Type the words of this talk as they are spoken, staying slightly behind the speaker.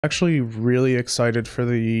Actually really excited for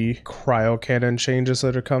the cryo cannon changes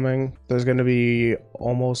that are coming. There's going to be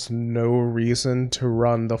almost no reason to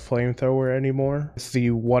run the flamethrower anymore. The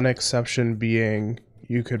one exception being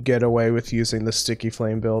you could get away with using the sticky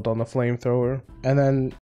flame build on the flamethrower. And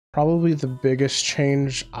then probably the biggest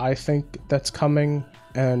change I think that's coming,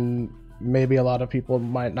 and maybe a lot of people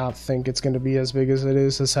might not think it's going to be as big as it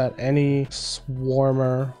is that any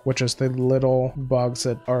swarmer, which is the little bugs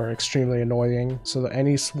that are extremely annoying, so that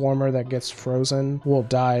any swarmer that gets frozen will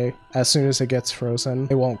die as soon as it gets frozen.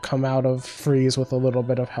 It won't come out of freeze with a little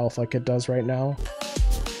bit of health like it does right now.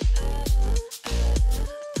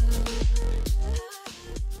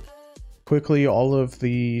 Quickly, all of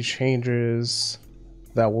the changes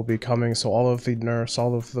that will be coming, so all of the nerfs,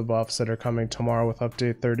 all of the buffs that are coming tomorrow with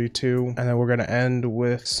update 32, and then we're going to end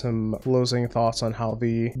with some closing thoughts on how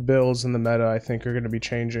the builds in the meta I think are going to be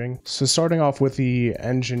changing. So starting off with the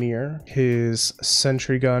engineer, his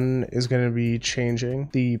sentry gun is going to be changing.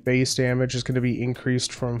 The base damage is going to be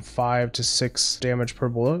increased from 5 to 6 damage per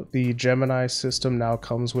bullet. The Gemini system now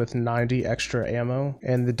comes with 90 extra ammo,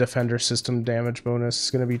 and the defender system damage bonus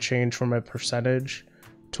is going to be changed from a percentage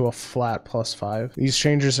to a flat +5. These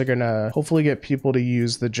changes are gonna hopefully get people to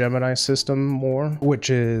use the Gemini system more, which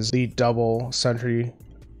is the double sentry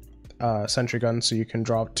gun, so you can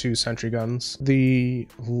drop 2 sentry guns. The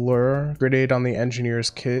L.U.R.E grenade on the engineer's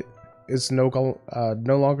kit is no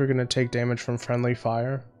longer gonna take damage from friendly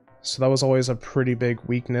fire. So that was always a pretty big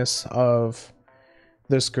weakness of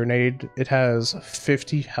this grenade. It has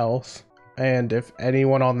 50 health, and if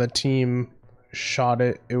anyone on the team shot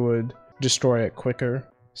it, it would destroy it quicker.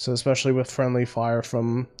 So especially with friendly fire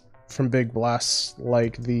from big blasts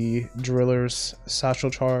like the driller's satchel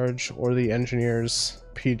charge or the engineer's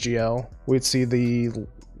PGL, we'd see the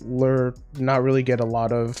L.U.R.E not really get a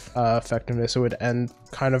lot of effectiveness. It would end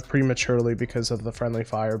kind of prematurely because of the friendly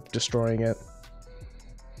fire destroying it.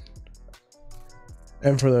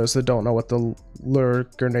 And for those that don't know what the L.U.R.E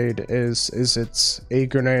grenade is it's a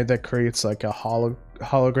grenade that creates like a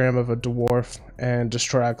hologram of a dwarf and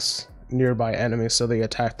distracts nearby enemies so they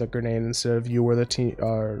attack the grenade instead of you or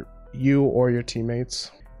your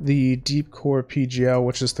teammates. The Deepcore PGL,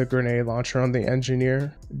 which is the grenade launcher on the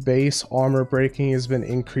engineer, base armor breaking has been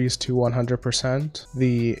increased to 100%.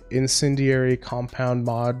 The Incendiary Compound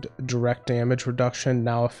mod direct damage reduction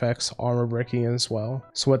now affects armor breaking as well.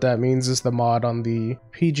 So what that means is the mod on the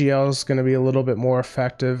PGL is going to be a little bit more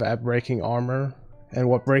effective at breaking armor, and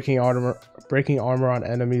what breaking armor on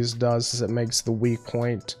enemies does is it makes the weak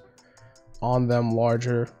point on them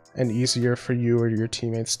larger and easier for you or your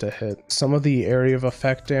teammates to hit. Some of the area of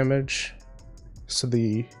effect damage, so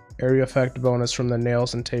the area effect bonus from the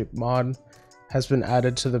nails and tape mod has been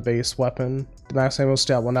added to the base weapon. The max ammo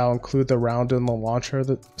stat will now include the round in the launcher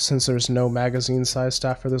since there's no magazine size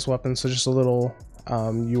stat for this weapon, so just a little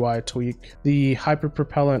UI tweak. The hyper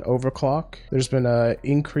propellant overclock, there's been an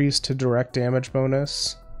increase to direct damage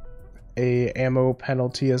bonus. A ammo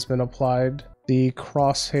penalty has been applied. The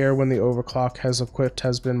crosshair when the overclock has equipped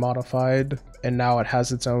has been modified, and now it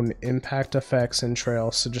has its own impact effects and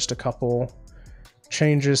trails, so just a couple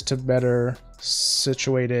changes to better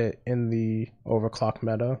situate it in the overclock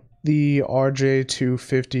meta. The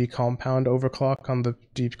RJ250 compound overclock on the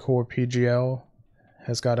Deepcore PGL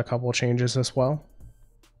has got a couple changes as well.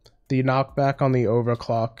 The knockback on the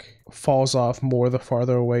overclock falls off more the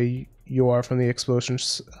farther away you are from the explosion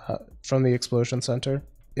center.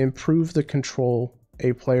 Improve the control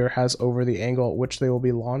a player has over the angle at which they will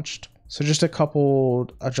be launched. So just a couple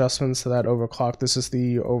adjustments to that overclock. This is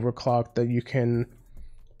the overclock that you can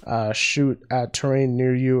shoot at terrain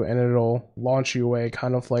near you and it'll launch you away,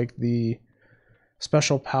 kind of like the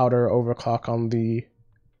special powder overclock on the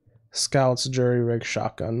Scout's jury rig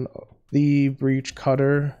shotgun. The breach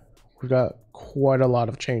cutter, we've got quite a lot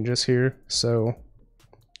of changes here. So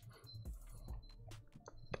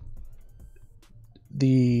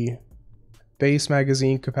the base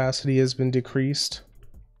magazine capacity has been decreased.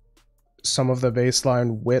 Some of the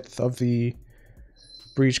baseline width of the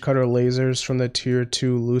breach cutter lasers from the tier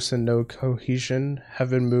 2 loosen node cohesion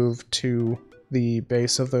have been moved to the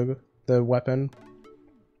base of the weapon.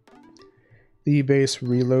 The base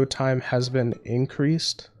reload time has been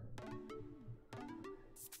increased.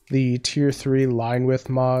 The tier 3 line width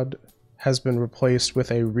mod has been replaced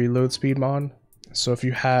with a reload speed mod. So if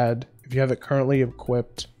you have it currently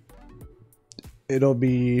equipped, it'll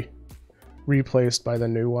be replaced by the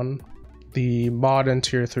new one. The mod in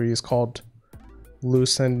tier 3 is called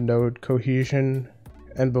loosened node cohesion,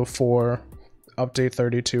 and before update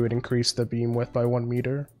 32 it increased the beam width by 1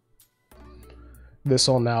 meter. This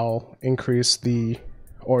will now increase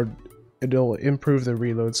it'll improve the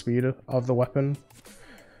reload speed of the weapon,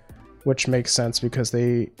 which makes sense because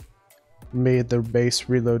they made the base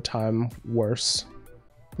reload time worse.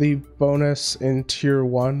 The bonus in Tier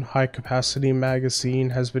 1 high capacity magazine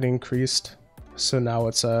has been increased, so now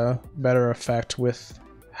it's a better effect with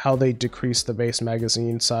how they decrease the base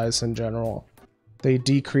magazine size in general. They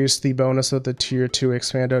decreased the bonus of the Tier 2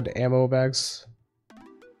 expanded ammo bags.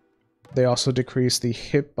 They also decreased the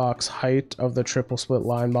hitbox height of the triple split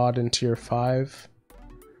line mod in Tier 5.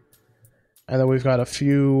 And then we've got a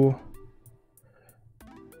few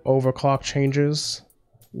overclock changes.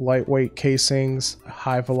 Lightweight casings,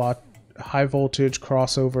 high voltage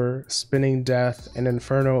crossover, spinning death, and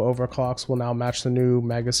inferno overclocks will now match the new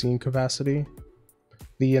magazine capacity.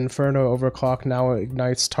 The inferno overclock now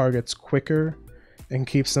ignites targets quicker and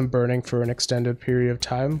keeps them burning for an extended period of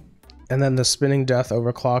time. And then the spinning death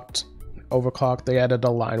overclock, they added a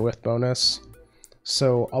line width bonus.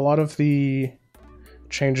 So a lot of the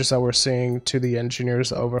changes that we're seeing to the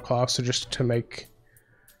engineers overclocks are just to make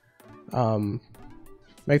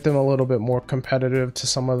them a little bit more competitive to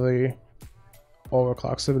some of the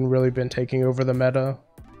overclocks that have really been taking over the meta,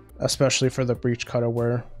 especially for the breach cutter,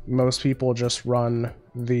 where most people just run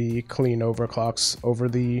the clean overclocks over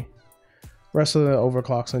the rest of the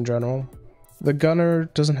overclocks in general. The gunner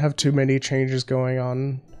doesn't have too many changes going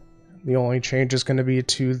on. The only change is going to be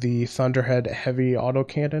to the Thunderhead heavy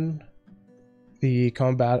autocannon. The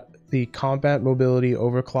combat mobility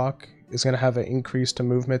overclock is going to have an increase to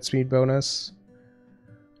movement speed bonus,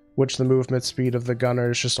 which the movement speed of the gunner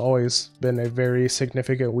has just always been a very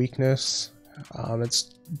significant weakness. It's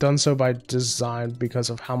done so by design because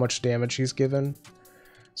of how much damage he's given.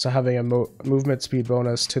 So having a movement speed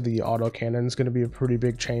bonus to the autocannon is going to be a pretty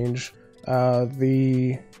big change.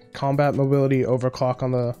 The combat mobility overclock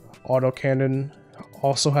on the autocannon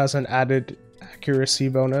also has an added accuracy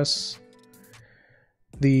bonus.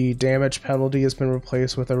 The damage penalty has been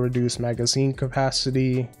replaced with a reduced magazine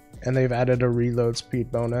capacity, and they've added a reload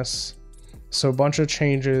speed bonus. So a bunch of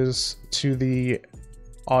changes to the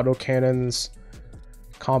autocannon's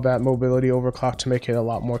combat mobility overclock to make it a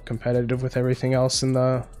lot more competitive with everything else in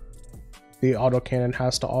the autocannon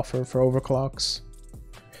has to offer for overclocks.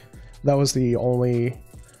 That was the only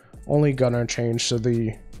gunner change, so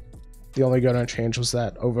the only gunner change was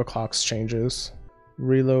that overclocks changes.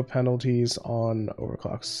 Reload penalties on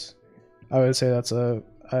overclocks. I would say that's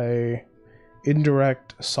a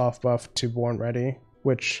indirect soft buff to Born Ready,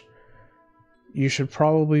 which you should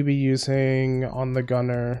probably be using on the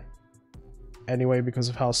gunner anyway because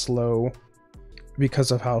of how slow the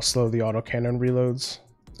autocannon reloads.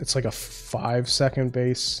 It's like a 5-second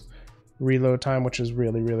base reload time, which is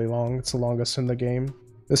really long. It's the longest in the game.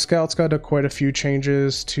 The scout's got quite a few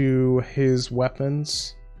changes to his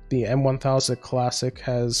weapons. The M1000 Classic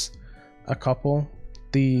has a couple.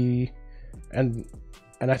 And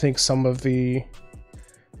I think some of these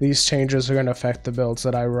changes are going to affect the builds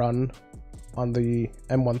that I run on the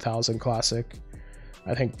M1000 Classic.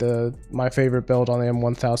 I think my favorite build on the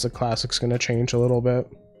M1000 Classic is going to change a little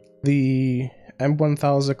bit. The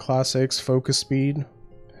M1000 Classic's focus speed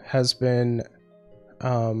has been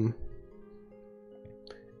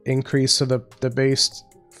increased, so the base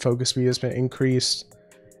focus speed has been increased,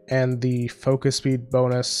 and the focus speed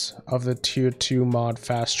bonus of the Tier 2 mod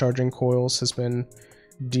fast charging coils has been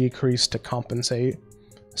decreased to compensate.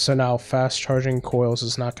 So now fast charging coils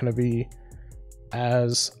is not going to be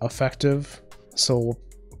as effective, so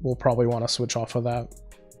we'll probably want to switch off of that,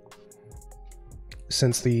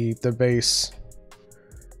 since the base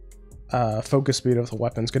focus speed of the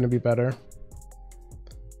weapon is going to be better.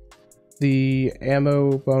 The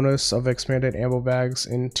ammo bonus of expanded ammo bags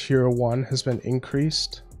in Tier 1 has been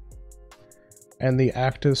increased, and the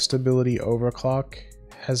active stability overclock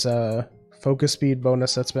has a focus speed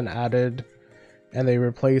bonus that's been added, and they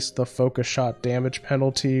replaced the focus shot damage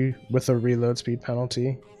penalty with a reload speed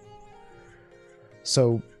penalty.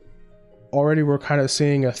 So already we're kind of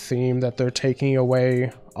seeing a theme that they're taking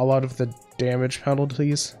away a lot of the damage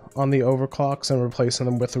penalties on the overclocks and replacing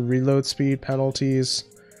them with reload speed penalties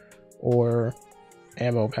or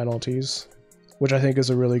ammo penalties, which I think is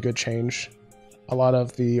a really good change. A lot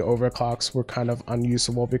of the overclocks were kind of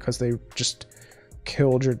unusable because they just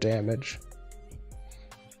killed your damage.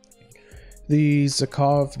 The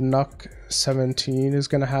Zakov NUC 17 is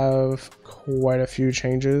going to have quite a few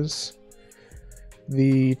changes.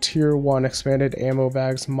 The Tier 1 expanded ammo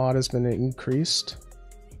bags mod has been increased.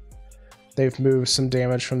 They've moved some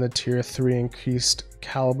damage from the Tier 3 increased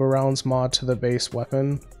caliber rounds mod to the base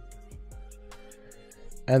weapon.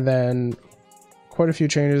 And then quite a few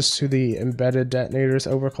changes to the embedded detonators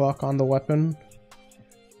overclock on the weapon.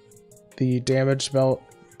 The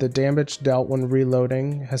damage dealt when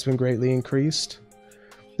reloading has been greatly increased.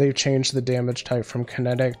 They've changed the damage type from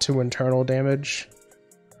kinetic to internal damage.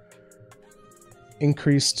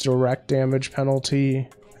 Increased direct damage penalty,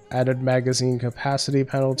 added magazine capacity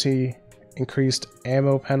penalty, increased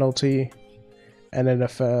ammo penalty, and then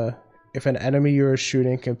if an enemy you are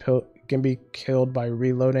shooting can be killed by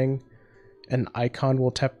reloading, an icon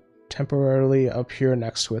will temporarily appear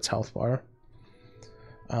next to its health bar.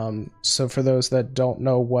 So for those that don't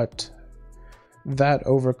know what that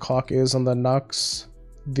overclock is on the Nux,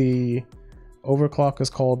 the overclock is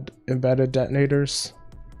called embedded detonators,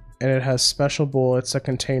 and it has special bullets that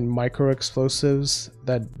contain micro explosives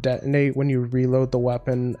that detonate when you reload the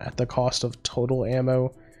weapon at the cost of total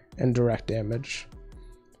ammo and direct damage.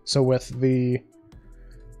 So with the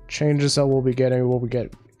changes that we'll be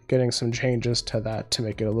getting some changes to that to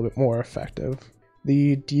make it a little bit more effective.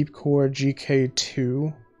 The Deepcore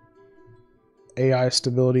GK2 AI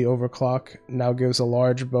stability overclock now gives a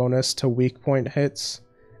large bonus to weak point hits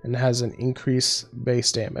and has an increased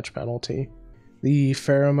base damage penalty. The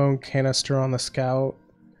pheromone canister on the Scout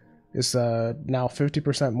is now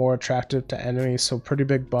 50% more attractive to enemies, so pretty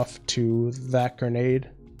big buff to that grenade.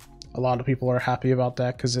 A lot of people are happy about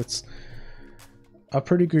that because it's a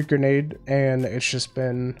pretty good grenade and it's just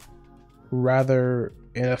been rather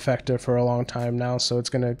ineffective for a long time now, so it's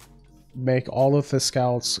going to make all of the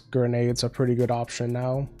Scout's grenades a pretty good option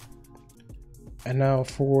now. And now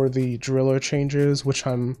for the driller changes, which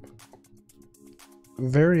I'm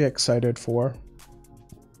very excited for.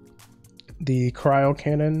 The cryo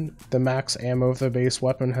cannon, the max ammo of the base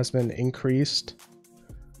weapon has been increased.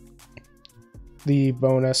 The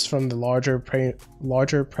bonus from the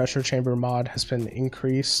larger pressure chamber mod has been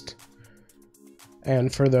increased.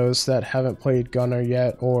 And for those that haven't played Gunner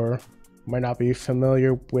yet or might not be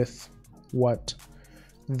familiar with what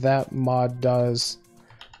that mod does,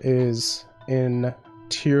 is in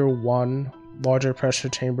tier 1, larger pressure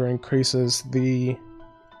chamber increases the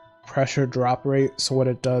pressure drop rate. So what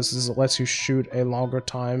it does is it lets you shoot a longer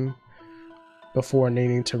time before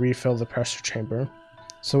needing to refill the pressure chamber.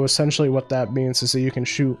 So essentially what that means is that you can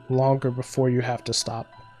shoot longer before you have to stop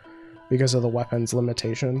because of the weapon's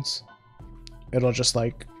limitations. It'll just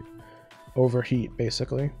like overheat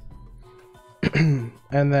basically.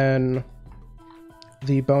 And then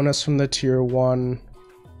the bonus from the tier 1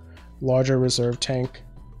 larger reserve tank,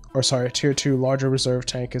 or sorry, tier 2 larger reserve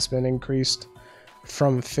tank has been increased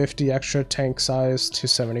from 50 extra tank size to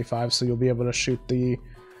 75, so you'll be able to shoot the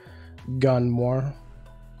gun more.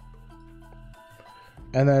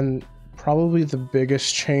 And then probably the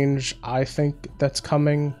biggest change I think that's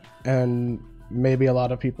coming, and maybe a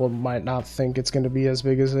lot of people might not think it's going to be as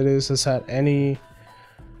big as it is that any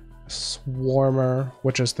swarmer,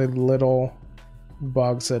 which is the little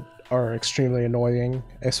bugs that are extremely annoying,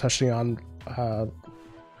 especially on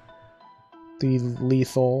the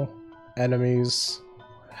lethal enemies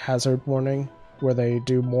hazard warning, where they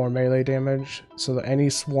do more melee damage. So that any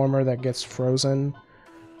swarmer that gets frozen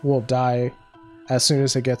will die as soon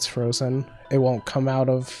as it gets frozen. It won't come out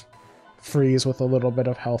of freeze with a little bit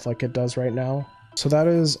of health like it does right now. So that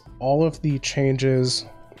is all of the changes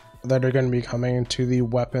that are going to be coming to the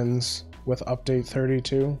weapons with update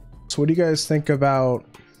 32. So what do you guys think about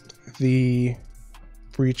the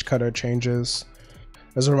breach cutter changes?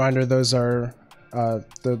 As a reminder, those are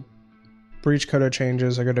the breach cutter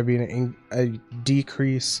changes are going to be a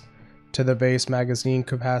decrease to the base magazine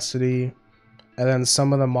capacity, and then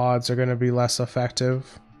some of the mods are going to be less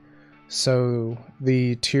effective. So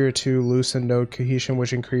the tier 2 loosened node cohesion,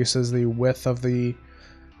 which increases the width of the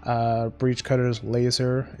breach cutter's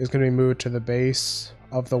laser, is going to be moved to the base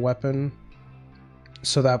of the weapon,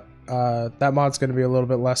 so that that mod's going to be a little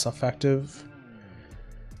bit less effective.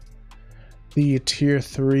 The tier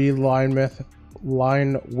 3 line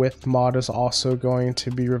width mod is also going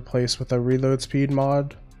to be replaced with a reload speed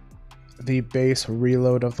mod. The base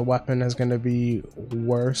reload of the weapon is going to be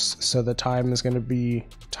worse, so the time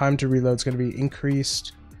to reload is going to be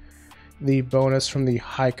increased. The bonus from the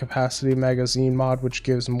high capacity magazine mod, which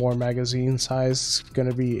gives more magazine size, is going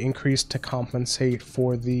to be increased to compensate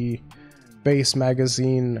for the base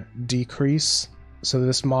magazine decrease. So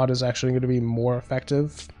this mod is actually going to be more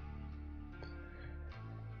effective.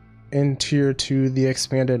 In tier 2, the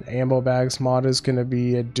expanded ammo bags mod is going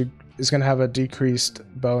to have a decreased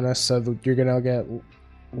bonus, so that you're going to get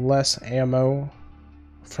less ammo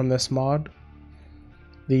from this mod.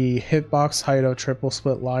 The hitbox height of triple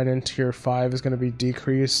split line in tier 5 is going to be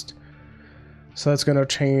decreased, so that's going to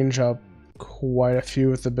change up quite a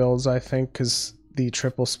few of the builds, I think, because the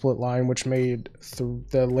triple split line, which made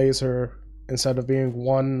the laser, instead of being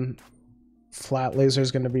one flat laser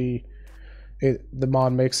is going to be the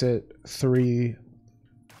mod makes it 3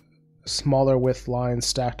 smaller width lines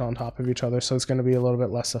stacked on top of each other, so it's going to be a little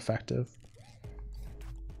bit less effective.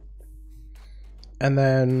 And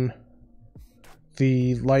then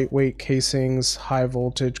the lightweight casings, high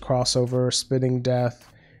voltage crossover, spitting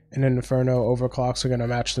death, and inferno overclocks are going to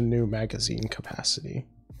match the new magazine capacity.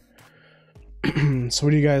 So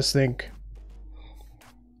what do you guys think?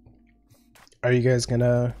 Are you guys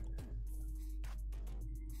gonna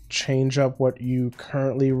change up what you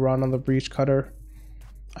currently run on the breach cutter?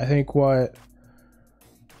 I think what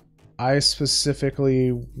I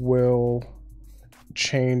specifically will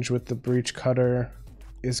change with the breach cutter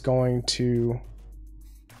is going to,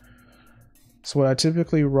 so what I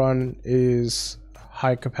typically run is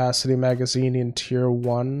high capacity magazine in tier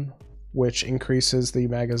 1, which increases the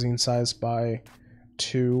magazine size by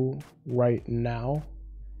 2 right now.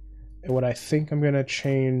 And what I think I'm gonna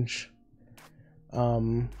change,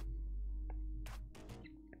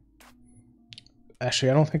 actually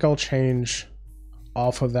I don't think I'll change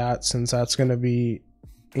off of that, since that's gonna be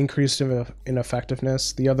increased in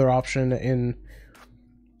effectiveness. The other option in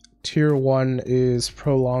tier 1 is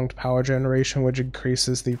prolonged power generation, which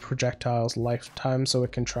increases the projectile's lifetime so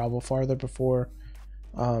it can travel farther before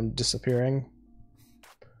disappearing.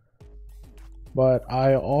 But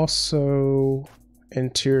I also, in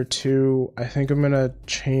tier 2, I think I'm gonna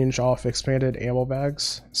change off expanded ammo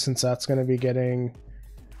bags, since that's gonna be getting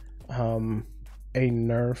a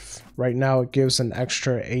nerf. Right now it gives an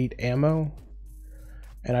extra 8 ammo,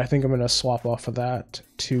 and I think I'm gonna swap off of that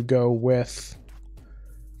to go with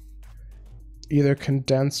either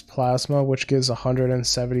condensed plasma, which gives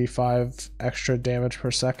 175 extra damage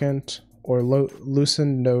per second, or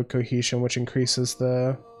loosened node cohesion, which increases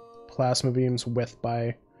the plasma beam's width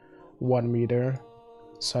by 1 meter.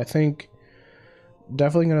 So I think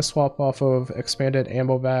definitely going to swap off of expanded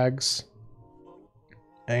ammo bags,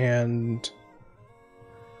 and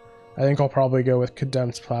I think I'll probably go with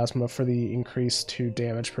condensed plasma for the increase to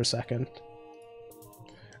damage per second.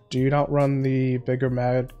 Do you not run the bigger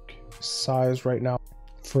mag size right now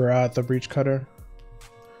for the breach cutter?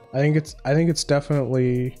 I think it's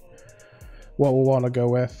definitely what we'll want to go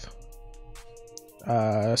with,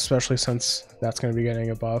 especially since that's going to be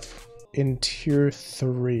getting a buff. In tier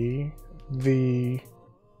 3, the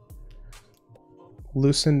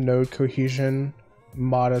loosened node cohesion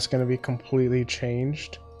mod is going to be completely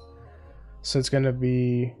changed. So it's going to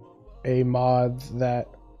be a mod that,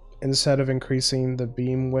 instead of increasing the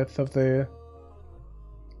beam width of the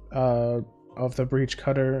breach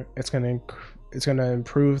cutter, it's going to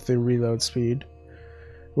improve the reload speed,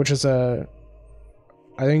 which is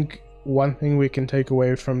I think one thing we can take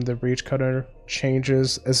away from the breach cutter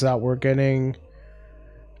changes is that we're getting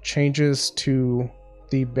changes to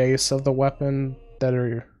the base of the weapon that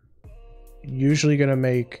are usually going to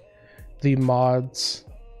make the mods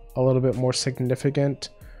a little bit more significant.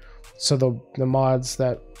 So the mods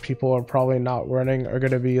that people are probably not running are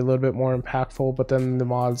going to be a little bit more impactful, but then the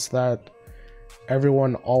mods that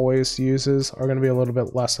everyone always uses are going to be a little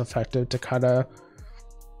bit less effective to kind of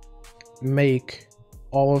make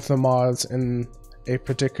all of the mods in a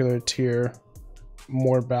particular tier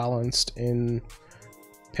more balanced in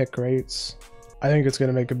pick rates. I think it's going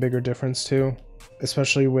to make a bigger difference too,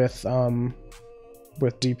 especially with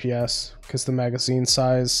DPS, because the magazine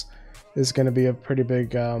size is going to be a pretty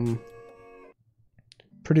big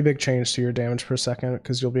change to your damage per second,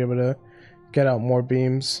 because you'll be able to get out more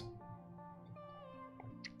beams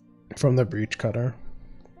from the breach cutter.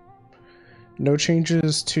 No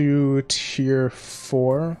changes to tier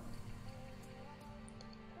 4,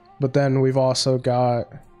 but then we've also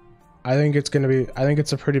got, I think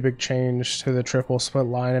it's a pretty big change to the triple split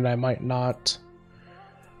line, and I might not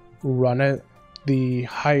run it. The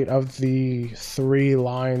height of the 3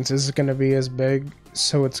 lines isn't going to be as big,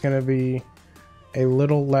 so it's going to be a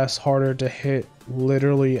little less harder to hit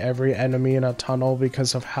literally every enemy in a tunnel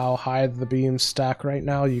because of how high the beams stack right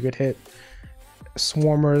now. You could hit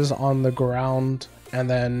swarmers on the ground and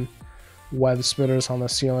then web spitters on the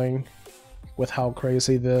ceiling with how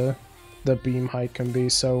crazy the beam height can be.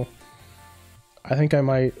 So I think I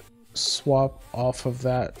might swap off of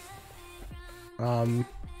that,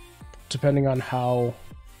 depending on how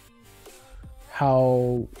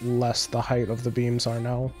less the height of the beams are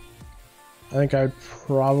now. I think I'd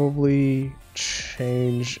probably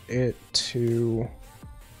change it to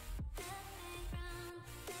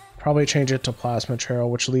plasma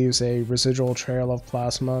trail, which leaves a residual trail of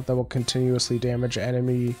plasma that will continuously damage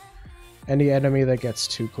any enemy that gets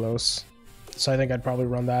too close. So I think I'd probably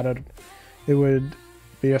run that. It would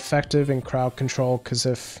be effective in crowd control, because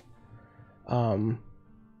if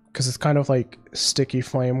because it's kind of like sticky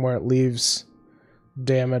flame where it leaves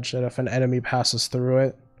damage that if an enemy passes through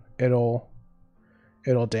it, it'll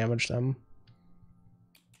damage them.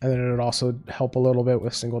 And then it would also help a little bit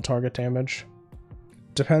with single target damage.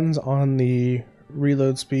 Depends on the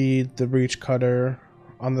reload speed, the breach cutter.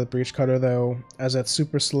 On the breach cutter though, as it's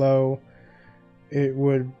super slow, it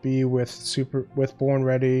would be with Born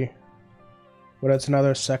Ready, but it's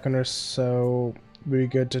another second or so. Be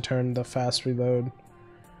good to turn the fast reload.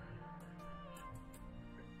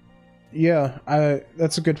 Yeah,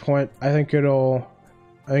 that's a good point. I think you're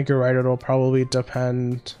right, it'll probably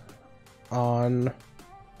depend a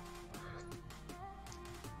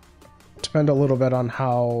little bit on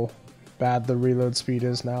how bad the reload speed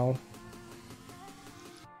is now.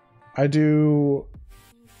 I do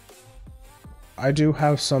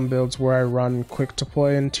have some builds where I run quick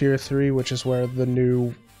deploy in tier 3, which is where the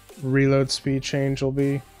new reload speed change will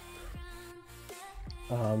be.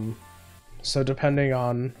 So depending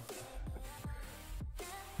on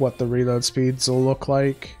what the reload speeds will look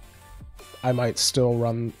like, I might still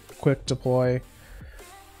run quick deploy,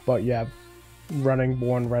 but yeah, running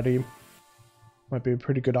Born Ready might be a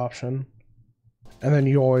pretty good option. And then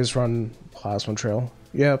you always run Plasma Trail.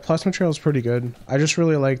 Yeah, Plasma Trail is pretty good. I just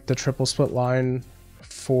really like the triple split line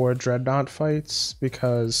for Dreadnought fights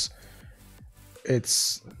because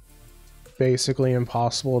it's basically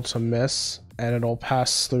impossible to miss, and it'll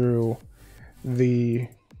pass through the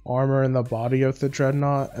armor and the body of the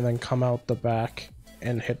Dreadnought and then come out the back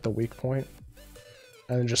and hit the weak point.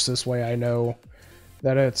 And just this way I know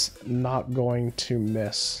that it's not going to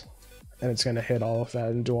miss and it's going to hit all of that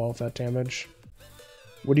and do all of that damage.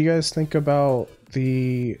 What do you guys think about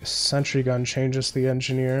the Sentry Gun changes to the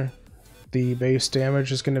Engineer? The base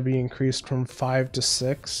damage is going to be increased from 5 to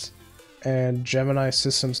 6, and Gemini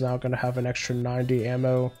system's now going to have an extra 90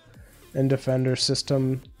 ammo. In Defender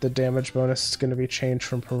system, the damage bonus is going to be changed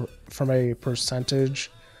from a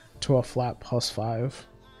percentage to a flat +5.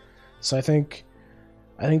 So I think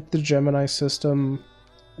the Gemini system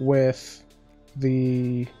with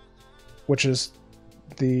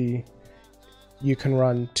you can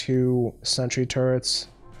run 2 sentry turrets,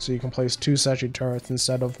 so you can place 2 sentry turrets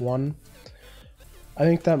instead of 1. I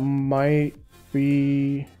think that might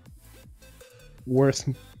be worth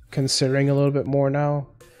considering a little bit more now.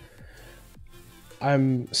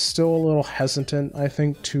 I'm still a little hesitant, I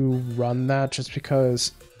think, to run that just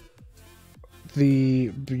because the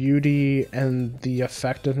beauty and the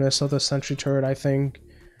effectiveness of the sentry turret, I think,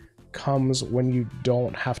 comes when you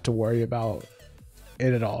don't have to worry about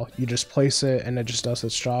it at all. You just place it and it just does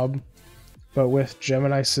its job. But with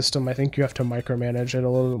Gemini system, I think you have to micromanage it a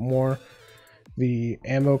little bit more. The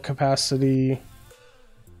ammo capacity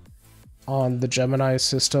on the Gemini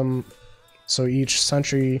system, so each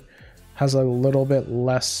sentry has a little bit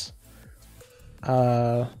less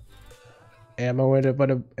ammo in it,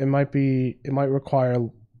 but it might require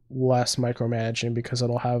less micromanaging because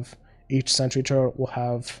each sentry turret will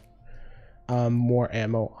have more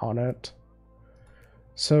ammo on it.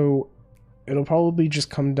 So it'll probably just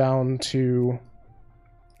come down to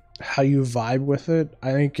how you vibe with it.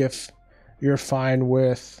 I think if you're fine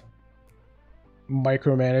with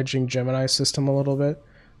micromanaging Gemini system a little bit,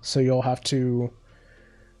 so you'll have to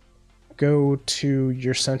go to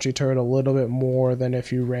your sentry turret a little bit more than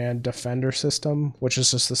if you ran Defender system, which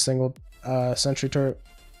is just a single sentry turret.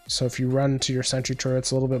 So if you run to your sentry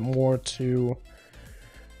turrets a little bit more to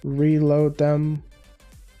reload them,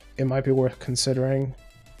 it might be worth considering.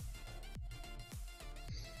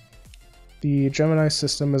 The Gemini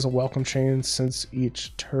system is a welcome change since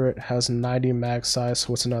each turret has 90 mag size,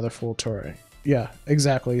 so it's another full turret. Yeah,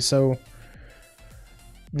 exactly. So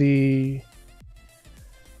the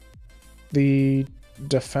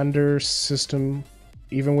Defender system,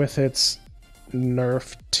 even with its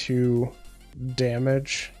nerf to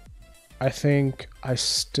damage, I think I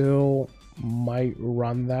still might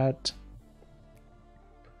run that.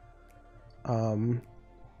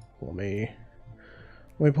 Let me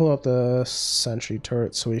pull up the sentry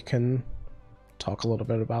turret so we can talk a little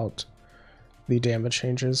bit about the damage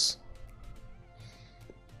changes.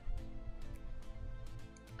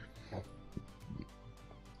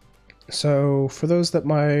 So for those that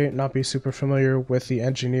might not be super familiar with the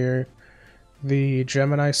Engineer, the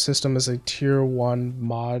Gemini system is a tier 1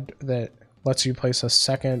 mod that lets you place a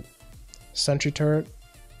second sentry turret,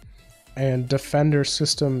 and Defender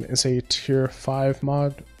system is a tier 5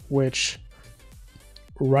 mod, which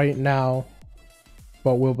right now,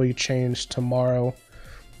 but will be changed tomorrow.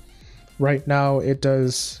 Right now it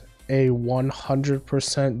does a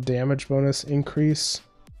 100% damage bonus increase,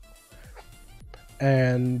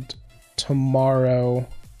 and tomorrow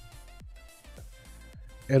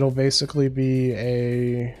it'll basically be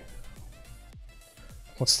a,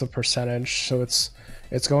 what's the percentage? So it's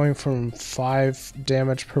going from 5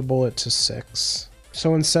 damage per bullet to 6.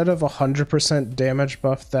 So instead of 100% damage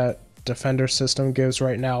buff that Defender system gives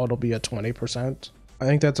right now, it'll be a 20%. I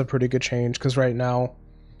think that's a pretty good change, because right now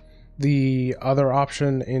the other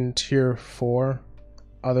option in tier 4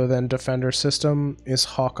 other than Defender system is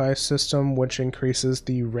Hawkeye system, which increases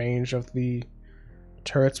the range of the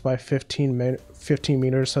turrets by 15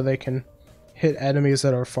 meters so they can hit enemies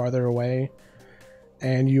that are farther away.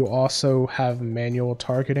 And you also have manual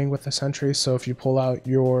targeting with the sentry, so if you pull out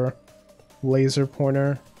your laser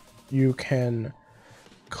pointer, you can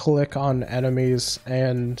click on enemies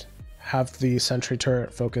and have the sentry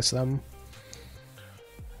turret focus them.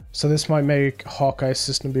 So this might make Hawkeye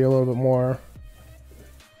system be a little bit more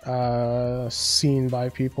seen by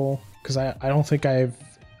people, because I don't think I've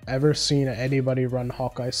ever seen anybody run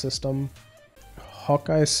Hawkeye system.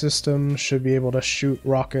 Hawkeye system should be able to shoot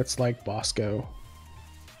rockets like Bosco.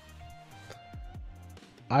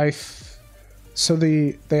 So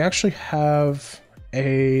they actually have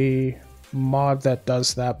a mod that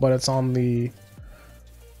does that, but it's on the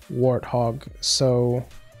Warthog. So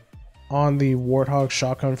on the Warthog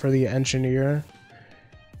shotgun for the engineer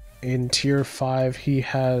in tier 5, he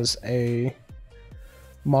has a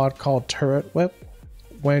mod called Turret Whip.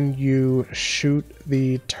 When you shoot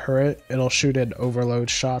the turret, it'll shoot an overload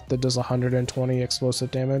shot that does 120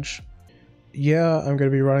 explosive damage. Yeah, I'm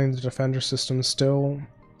going to be running the Defender system still,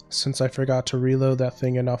 since I forgot to reload that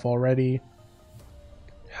thing enough already.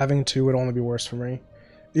 Having to would only be worse for me.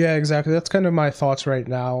 Yeah, exactly. That's kind of my thoughts right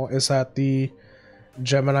now, is that the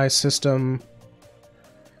Gemini system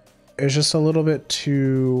is just a little bit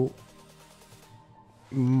too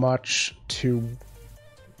much to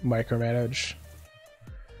micromanage.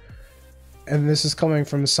 And this is coming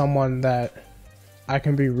from someone that I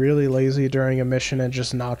can be really lazy during a mission and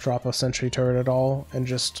just not drop a sentry turret at all and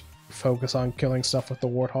just focus on killing stuff with the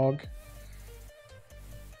Warthog.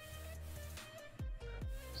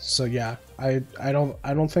 So yeah, I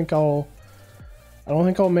don't think I'll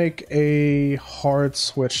make a hard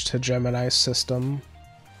switch to Gemini system,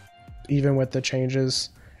 even with the changes.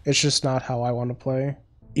 It's just not how I want to play.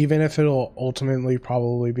 Even if it'll ultimately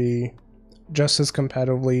probably be just as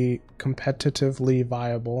competitively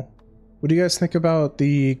viable. What do you guys think about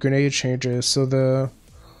the grenade changes? So the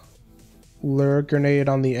L.U.R.E grenade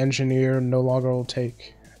on the engineer no longer will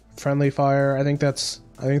take friendly fire. I think that's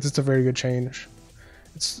a very good change.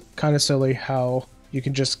 It's kind of silly how you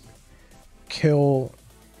can just kill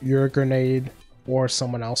your grenade or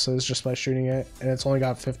someone else's just by shooting it, and it's only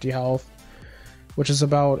got 50 health, which is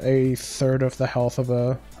about a third of the health of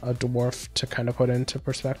a dwarf, to kind of put into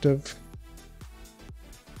perspective.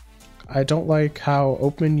 I don't like how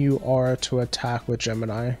open you are to attack with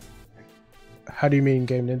Gemini. How do you mean,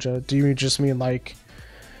 Game Ninja? Do you just mean like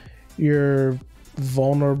you're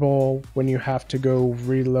vulnerable when you have to go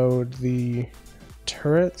reload the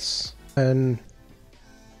turrets? And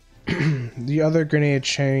the other grenade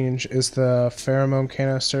change is the pheromone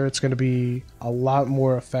canister. It's going to be a lot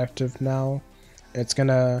more effective now. It's going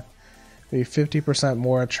to be 50%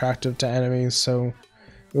 more attractive to enemies, so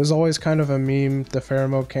it was always kind of a meme, the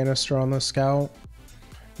pheromone canister on the scout.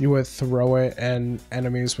 You would throw it and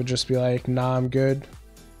enemies would just be like, nah, I'm good.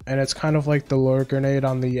 And it's kind of like the L.U.R.E grenade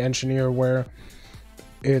on the engineer, where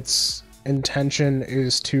its intention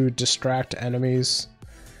is to distract enemies,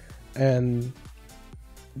 and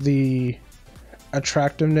the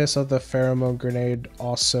attractiveness of the pheromone grenade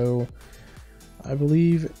also, I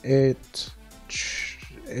believe it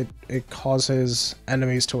causes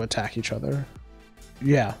enemies to attack each other.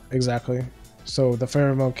 Yeah, exactly. So the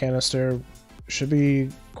pheromone canister should be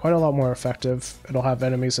quite a lot more effective. It'll have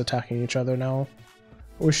enemies attacking each other now.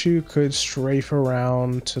 Wish you could strafe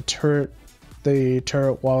around to turret the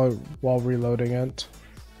turret while reloading it.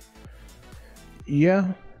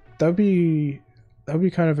 Yeah, that'd be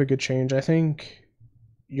kind of a good change. I think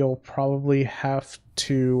you'll probably have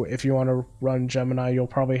to, if you want to run Gemini, you'll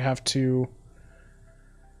probably have to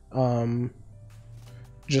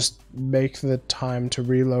just make the time to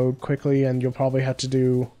reload quickly, and you'll probably have to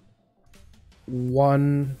do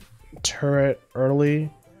one turret early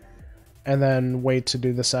and then wait to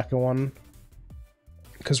do the second one,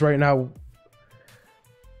 because right now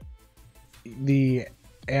the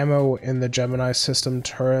ammo in the Gemini system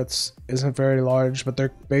turrets isn't very large, but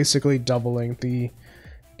they're basically doubling the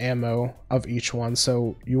ammo of each one,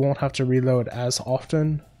 so you won't have to reload as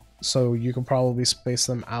often, so you can probably space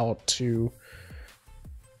them out to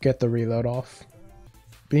get the reload off.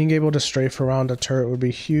 Being able to strafe around a turret would be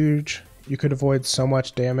huge. you could avoid so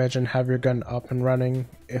much damage and have your gun up and running.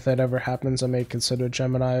 If that ever happens, I may consider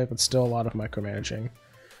Gemini, but still a lot of micromanaging.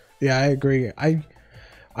 Yeah, I agree.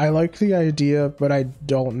 I like the idea, but I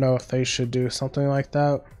don't know if they should do something like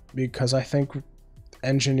that, because I think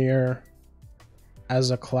engineer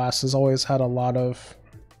as a class has always had a lot of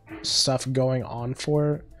stuff going on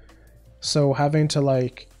for it. So having to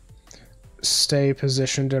like stay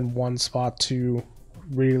positioned in one spot to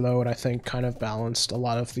reload, I think kind of balanced a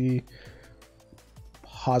lot of the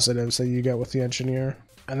positives that you get with the engineer.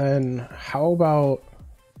 And then how about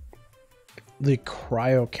the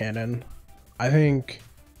cryo cannon? I think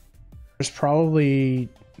there's probably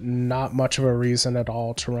not much of a reason at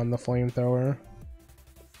all to run the flamethrower.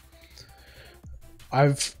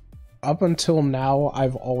 Up until now,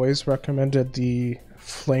 I've always recommended the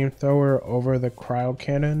flamethrower over the cryo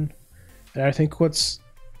cannon, and I think what's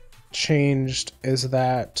changed is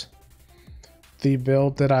that the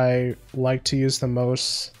build that I like to use the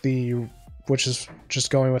most, which is just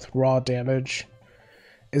going with raw damage,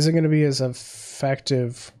 isn't going to be as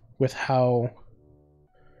effective with or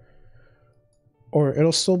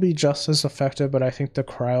it'll still be just as effective, but I think the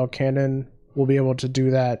cryo cannon will be able to do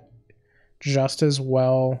that just as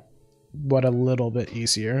well, but a little bit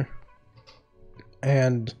easier.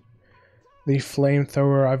 And the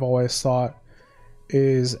flamethrower, I've always thought,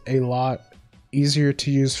 is a lot easier to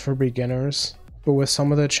use for beginners, but with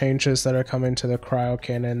some of the changes that are coming to the cryo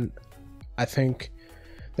cannon, I think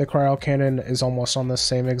the cryo cannon is almost on the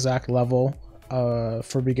same exact level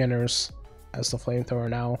for beginners as the flamethrower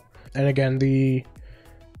now. And again, the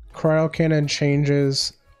cryo cannon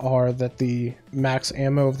changes are that the max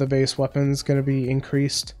ammo of the base weapon is going to be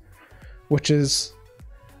increased, which is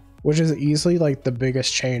easily like the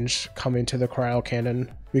biggest change coming to the cryo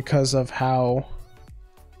cannon, because of how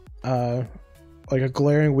like a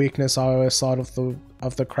glaring weakness I always thought of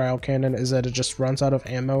the cryo cannon is that it just runs out of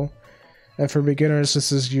ammo. And for beginners,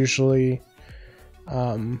 this is usually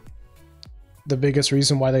the biggest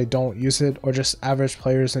reason why they don't use it, or just average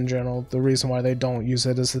players in general, the reason why they don't use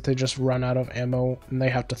it is that they just run out of ammo and they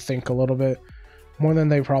have to think a little bit more than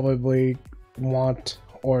they probably want,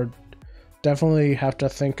 or definitely have to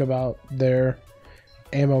think about their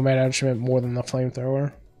ammo management more than the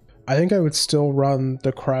flamethrower. I think I would still run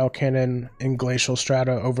the cryo cannon in Glacial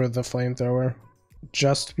Strata over the flamethrower,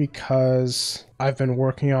 just because I've been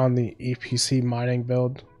working on the EPC mining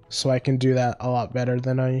build, so I can do that a lot better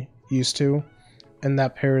than I used to, and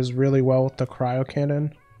that pairs really well with the cryo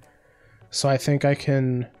cannon. So I think I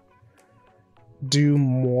can do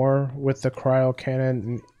more with the cryo cannon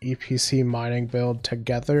and EPC mining build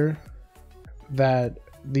together, that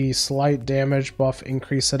the slight damage buff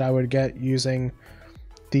increase that I would get using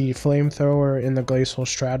the flamethrower in the Glacial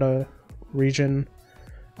Strata region,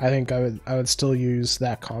 I think I would still use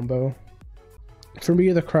that combo. For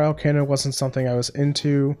me, the cryo cannon wasn't something I was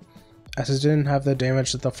into, as it didn't have the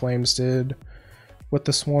damage that the flames did. With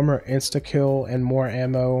the Swarmer insta-kill and more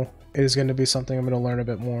ammo, it is going to be something I'm going to learn a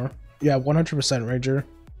bit more. Yeah, 100% Ranger.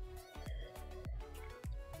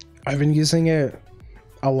 I've been using it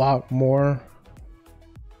a lot more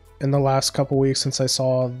in the last couple weeks since I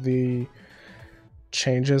saw the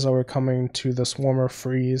changes that were coming to the Swarmer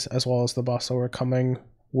freeze, as well as the buffs that were coming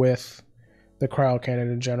with the cryo cannon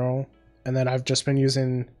in general. And then I've just been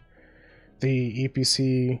using the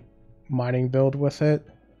EPC mining build with it,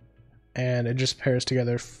 and it just pairs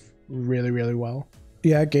together really well.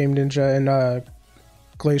 Yeah, Game Ninja and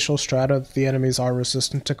Glacial Strata, the enemies are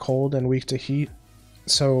resistant to cold and weak to heat,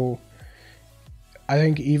 so I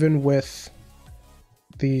think even with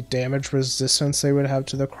the damage resistance they would have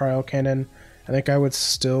to the cryo cannon, I think I would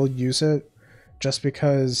still use it, just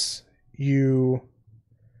because you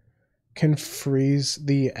can freeze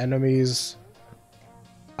the enemies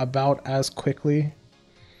about as quickly.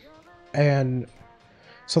 And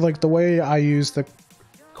so like the way I use the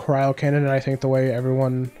cryo cannon, and I think the way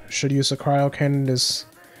everyone should use the cryo cannon, is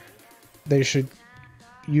they should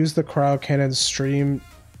use the cryo cannon stream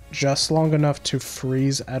just long enough to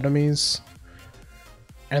freeze enemies,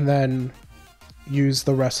 and then use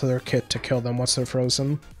the rest of their kit to kill them once they're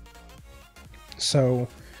frozen. So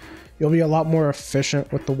you'll be a lot more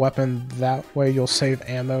efficient with the weapon that way. You'll save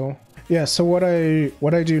ammo. Yeah, so what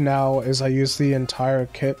I do now is I use the entire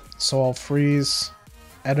kit. So I'll freeze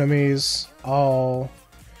enemies, I'll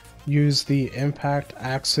use the impact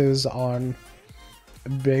axes on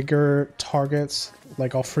bigger targets,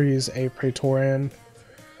 like I'll freeze a Praetorian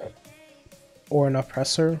or an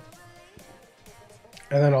Oppressor,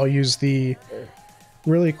 and then I'll use the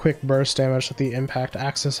really quick burst damage that the impact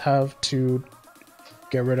axes have to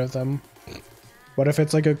get rid of them. But if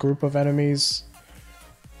it's like a group of enemies,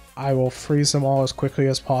 I will freeze them all as quickly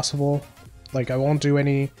as possible. Like, I won't do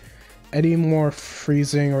any more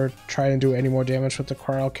freezing or try and do any more damage with the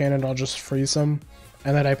cryo cannon. I'll just freeze them,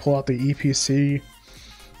 and then I pull out the EPC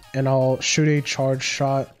and I'll shoot a charge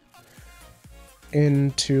shot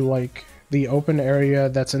into like the open area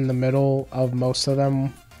that's in the middle of most of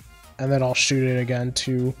them, and then I'll shoot it again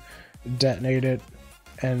to detonate it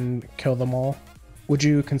and kill them all. Would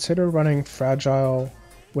you consider running Fragile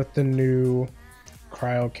with the new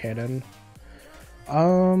cryo cannon?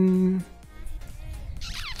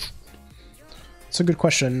 It's a good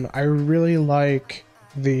question. I really like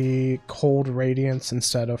the Cold Radiance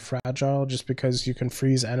instead of Fragile, just because you can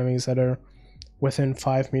freeze enemies that are within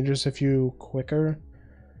 5 meters of you quicker.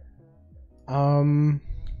 And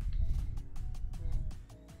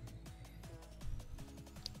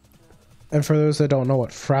for those that don't know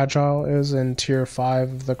what Fragile is, in tier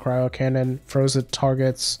 5 of the cryo cannon, frozen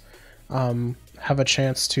targets have a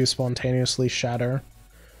chance to spontaneously shatter.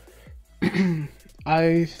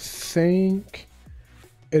 I think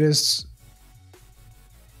it is...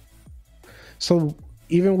 So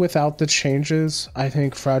even without the changes, I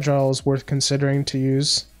think Fragile is worth considering to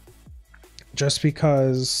use, just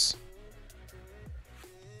because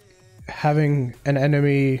having an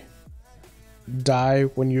enemy die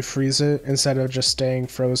when you freeze it instead of just staying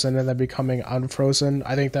frozen and then becoming unfrozen,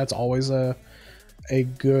 I think that's always a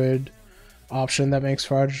good option that makes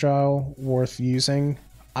Fragile worth using.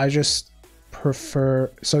 I just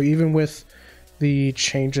prefer, so even with the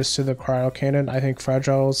changes to the cryo cannon, I think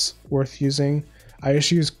Fragile's worth using. I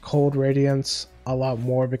just use Cold Radiance a lot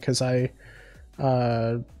more because I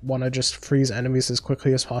want to just freeze enemies as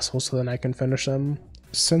quickly as possible so then I can finish them.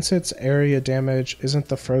 Since its area damage, isn't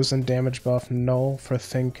the frozen damage buff null for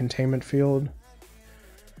thin containment field?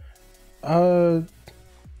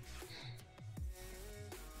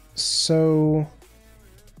 So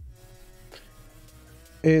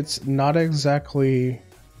it's not exactly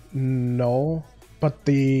null, but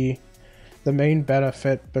the main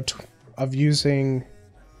benefit of using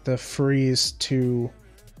the freeze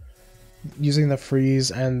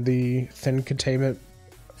and the thin containment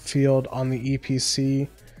field on the EPC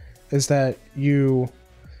is that you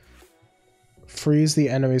freeze the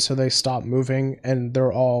enemy so they stop moving and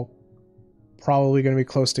they're all probably going to be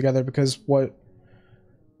close together, because what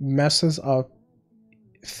messes up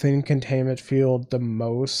thin containment field the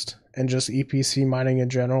most and just EPC mining in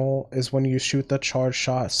general is when you shoot the charge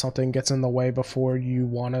shot, something gets in the way before you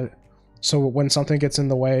want to. So when something gets in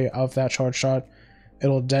the way of that charge shot,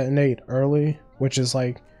 it'll detonate early, which is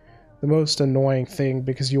like the most annoying thing,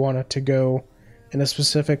 because you want it to go in a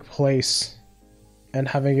specific place and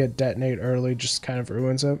having it detonate early just kind of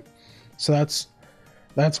ruins it. So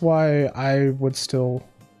that's why I would still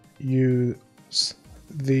use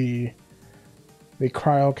the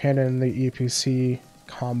cryo cannon and the EPC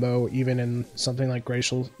combo, even in something like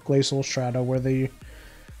Glacial Strata, where the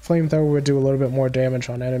flamethrower would do a little bit more damage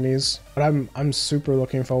on enemies. But I'm super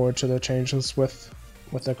looking forward to the changes with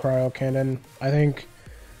the cryo cannon. I think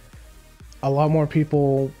a lot more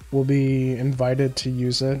people will be invited to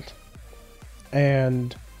use it,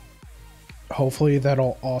 and hopefully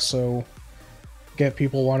that'll also get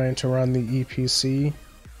people wanting to run the EPC.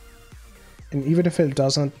 And even if it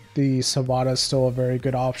doesn't, the Sabata is still a very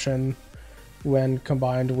good option when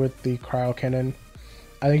combined with the cryo cannon.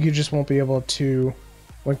 I think you just won't be able to,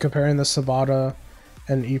 when comparing the Sabata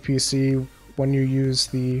and EPC, when you use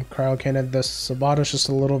the cryo cannon, the Sabata is just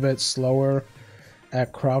a little bit slower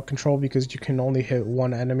at crowd control because you can only hit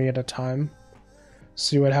one enemy at a time.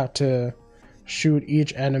 So you would have to shoot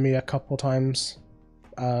each enemy a couple times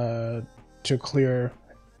to clear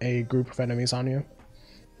a group of enemies on you.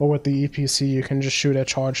 But with the EPC, you can just shoot a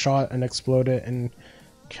charge shot and explode it and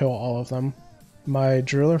kill all of them. My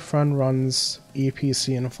driller friend runs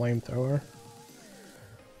EPC and flamethrower.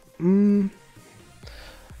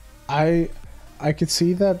 I could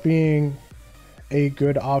see that being a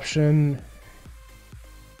good option,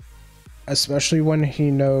 especially when he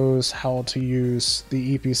knows how to use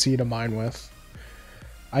the EPC to mine with.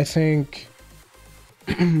 I think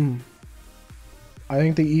the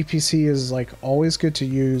EPC is like always good to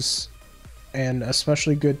use, and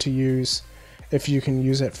especially good to use if you can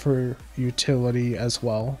use it for utility as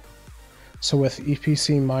well. So with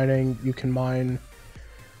EPC mining, you can mine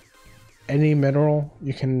any mineral.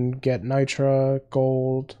 You can get nitra,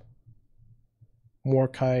 gold,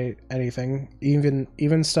 morkite, anything,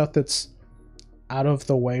 even stuff that's out of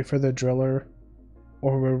the way for the driller,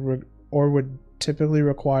 or would typically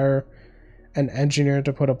require an engineer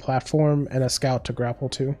to put a platform and a scout to grapple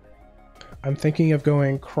to. I'm thinking of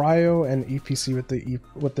going cryo and EPC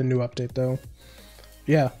with the new update though.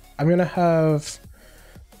 Yeah, I'm gonna have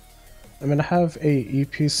a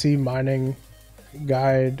EPC mining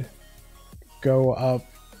guide go up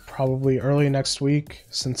probably early next week,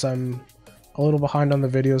 since I'm a little behind on the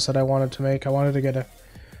videos that I wanted to make. I wanted to get a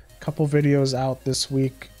couple videos out this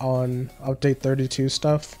week on update 32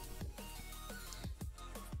 stuff,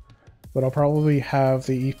 but I'll probably have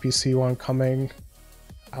the EPC one coming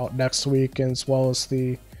out next week, as well as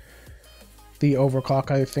the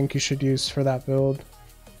overclock I think you should use for that build.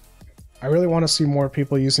 I really want to see more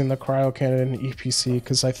people using the cryo cannon in EPC,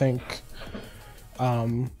 because I think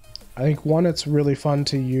one, it's really fun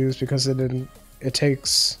to use because it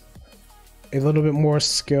takes a little bit more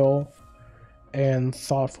skill and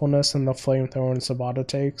thoughtfulness than the flamethrower and Sabata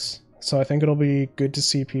takes. So I think it'll be good to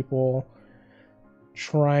see people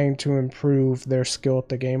trying to improve their skill at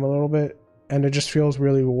the game a little bit, and it just feels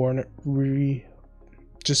really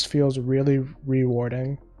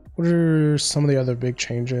rewarding. What are some of the other big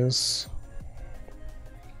changes?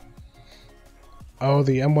 Oh,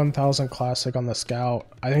 the M1000 Classic on the Scout.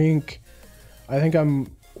 I think I'm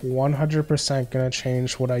 100% gonna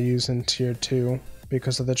change what I use in Tier 2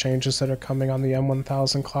 because of the changes that are coming on the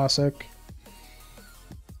M1000 Classic.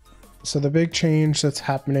 So the big change that's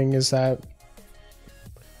happening is that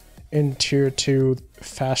in Tier 2,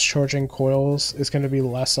 fast charging coils is going to be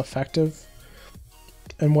less effective.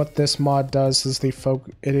 And what this mod does is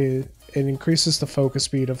it increases the focus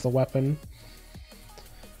speed of the weapon.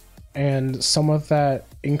 And some of that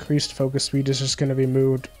increased focus speed is just going to be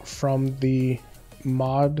moved from the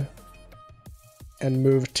mod and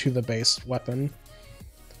moved to the base weapon.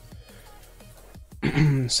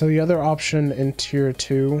 So the other option in Tier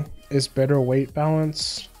 2 is better weight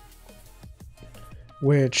balance,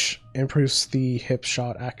 which improves the hip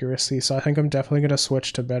shot accuracy. So I think I'm definitely going to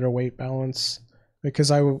switch to better weight balance, because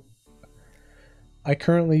I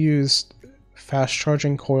currently use fast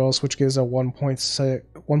charging coils, which gives a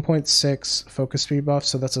 1.6 focus speed buff,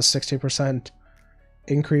 so that's a 60%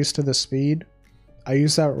 increase to the speed. I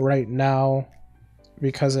use that right now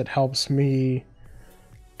because it helps me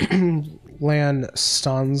land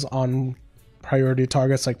stuns on priority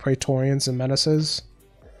targets like Praetorians and Menaces.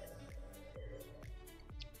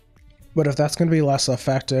 But if that's going to be less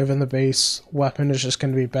effective and the base weapon is just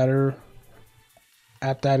going to be better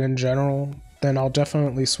at that in general, then I'll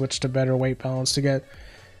definitely switch to better weight balance to get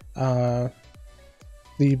the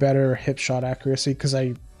better hip shot accuracy, because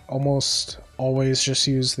I almost always just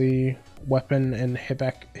use the weapon in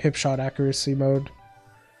hip shot accuracy mode,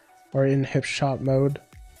 or in hip shot mode.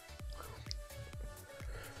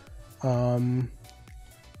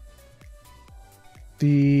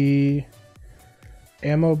 The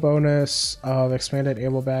ammo bonus of expanded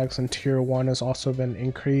ammo bags in Tier 1 has also been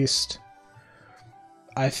increased.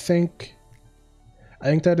 I think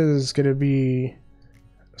that is going to be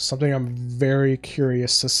something I'm very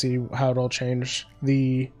curious to see how it'll change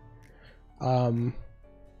the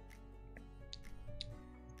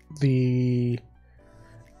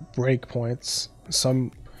breakpoints.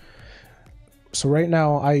 So right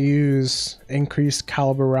now I use increased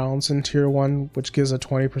caliber rounds in Tier 1, which gives a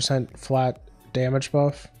 20% flat damage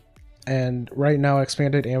buff, and right now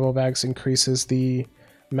expanded ammo bags increases the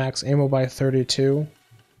max ammo by 32.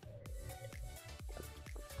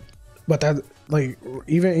 But that, like,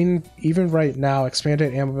 even right now,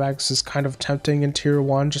 expanded ammo bags is kind of tempting in Tier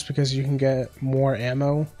 1 just because you can get more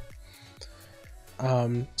ammo.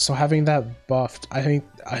 So having that buffed, I think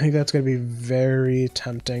that's going to be very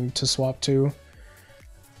tempting to swap to.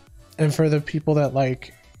 And for the people that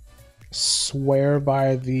like swear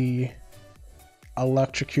by the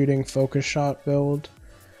electrocuting focus shot build,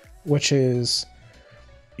 which is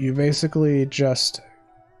you basically just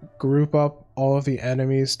group up all of the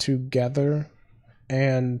enemies together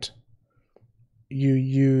and you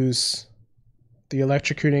use the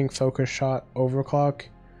electrocuting focus shot overclock,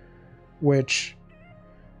 which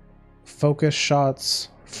focus shots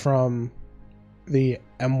from the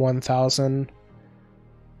M1000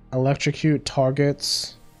 electrocute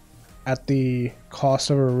targets at the cost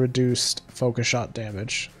of a reduced focus shot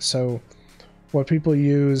damage. So what people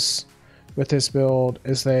use with this build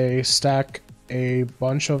is they stack a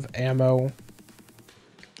bunch of ammo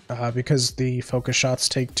because the focus shots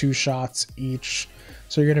take 2 shots each,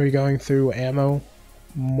 so you're going to be going through ammo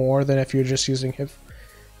more than if you're just using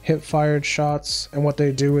hip fired shots. And what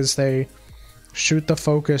they do is they shoot the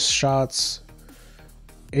focus shots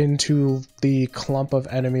into the clump of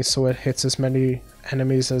enemies so it hits as many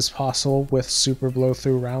enemies as possible with super blow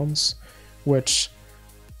through rounds, which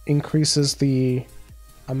increases the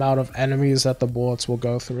amount of enemies that the bullets will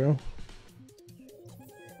go through.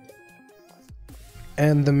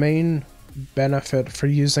 And the main benefit for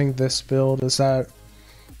using this build is that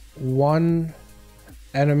one,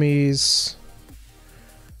 enemies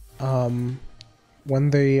when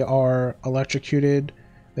they are electrocuted,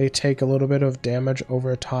 they take a little bit of damage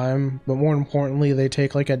over time, but more importantly, they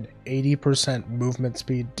take like an 80% movement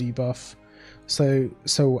speed debuff. So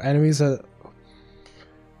enemies that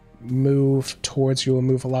move towards you will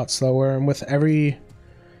move a lot slower, and with every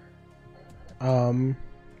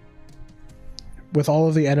with all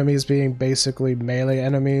of the enemies being basically melee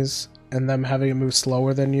enemies and them having to move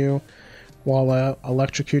slower than you while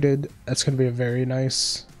electrocuted, that's going to be a very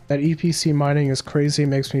nice. That EPC mining is crazy,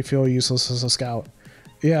 makes me feel useless as a scout.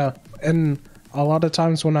 Yeah, and a lot of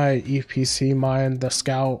times when I EPC mine, the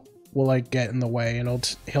scout will like get in the way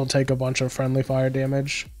and he'll take a bunch of friendly fire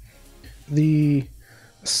damage. The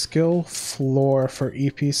skill floor for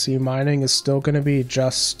EPC mining is still going to be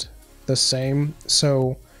just the same,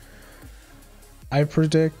 so I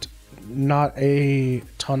predict not a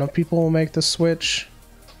ton of people will make the switch,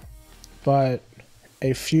 but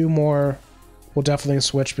a few more will definitely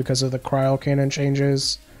switch because of the cryo cannon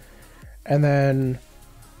changes, and then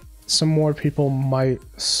some more people might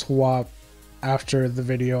swap after the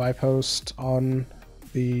video I post on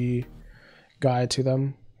the guide to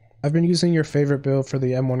them. I've been using your favorite build for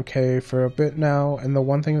the M1K for a bit now, and the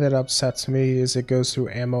one thing that upsets me is it goes through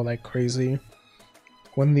ammo like crazy.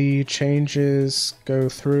 When the changes go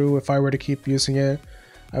through, if I were to keep using it,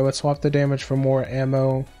 I would swap the damage for more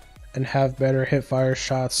ammo and have better hit fire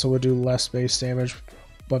shots, so it would do less base damage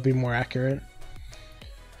but be more accurate.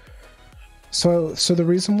 So the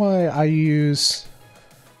reason why I use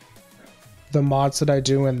the mods that I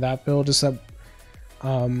do in that build is that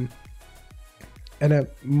and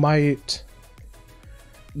it might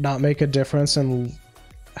not make a difference in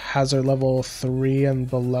hazard level 3 and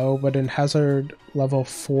below, but in hazard level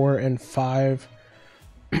 4 and 5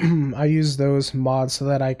 I use those mods so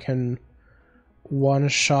that I can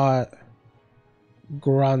one-shot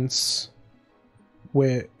grunts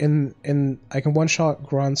with I can one-shot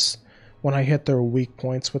grunts when I hit their weak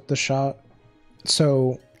points with the shot.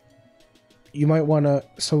 So you might want to,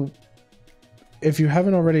 so if you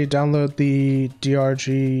haven't already, download the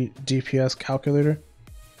DRG DPS calculator.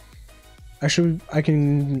 Actually, I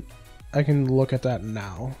can look at that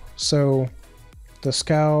now. So the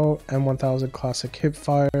Scout M1000 classic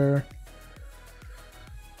hipfire.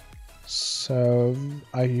 So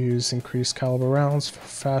I use increased caliber rounds for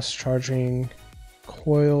fast charging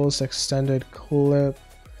coils, extended clip,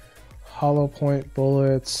 hollow point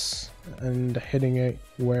bullets, and hitting it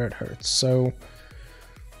where it hurts. So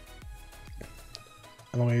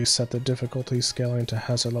I'm going to set the difficulty scaling to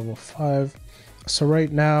hazard level 5. So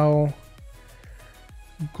right now,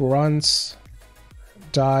 grunts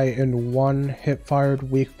die in one hip-fired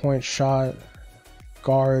weak point shot,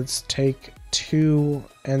 guards take 2,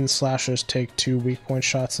 and slashers take 2 weak point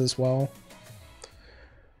shots as well.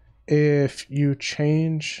 If you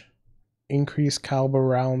change increased caliber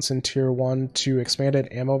rounds in tier 1 to expanded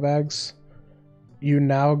ammo bags, you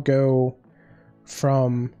now go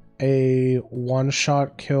from a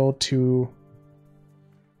one-shot kill to,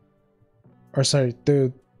 or sorry,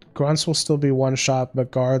 the grunts will still be one shot,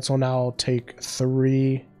 but guards will now take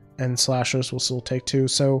 3 and slashers will still take 2.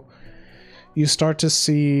 So you start to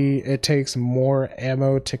see it takes more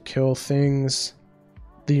ammo to kill things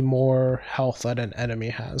the more health that an enemy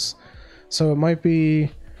has. So it might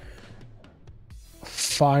be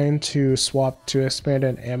fine to swap to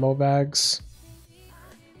expanded ammo bags,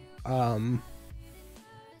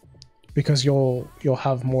 because you'll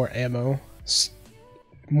have more ammo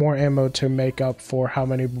to make up for how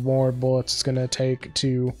many more bullets it's gonna take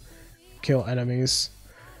to kill enemies.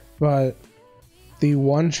 But the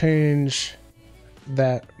one change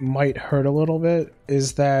that might hurt a little bit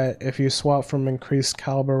is that if you swap from increased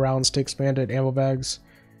caliber rounds to expanded ammo bags,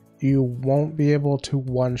 you won't be able to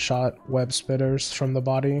one-shot web spitters from the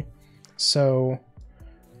body. So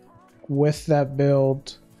with that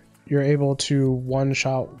build, you're able to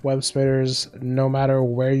one-shot web spitters no matter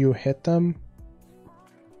where you hit them.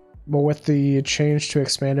 But with the change to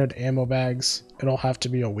expanded ammo bags, it'll have to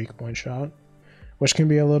be a weak point shot, which can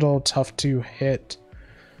be a little tough to hit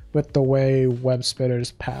with the way web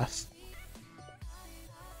spitters path.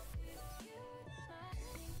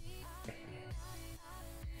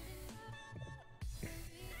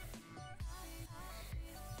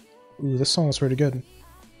 Ooh, this song is pretty good.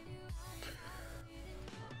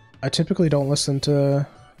 I typically don't listen to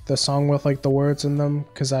the song with like the words in them,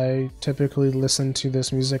 because I typically listen to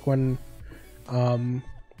this music when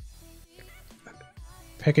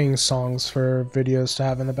picking songs for videos to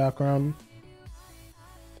have in the background.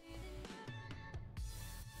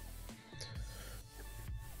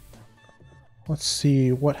 Let's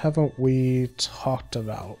see, what haven't we talked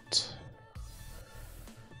about?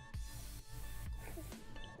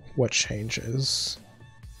 What changes?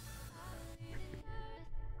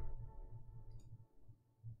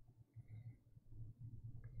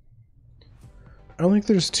 I don't think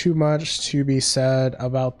there's too much to be said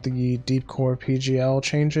about the Deepcore PGL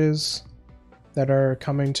changes that are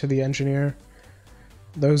coming to the engineer.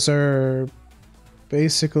 Those are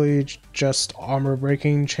basically just armor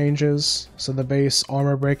breaking changes. So the base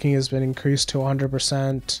armor breaking has been increased to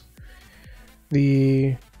 100%.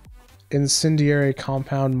 The Incendiary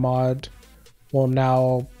Compound mod will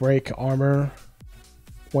now break armor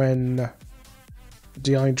when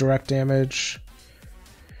dealing direct damage.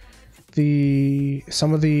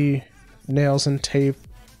 Some of the nails and tape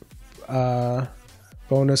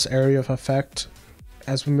bonus area of effect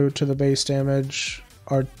as we move to the base damage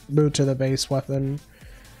or move to the base weapon.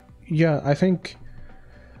 Yeah, I think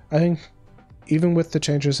even with the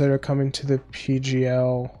changes that are coming to the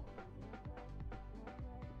PGL,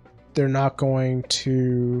 they're not going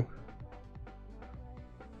to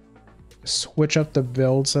switch up the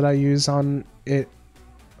builds that I use on it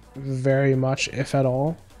very much, if at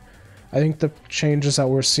all. I think the changes that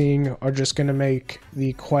we're seeing are just going to make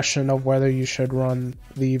the question of whether you should run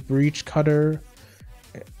the breach cutter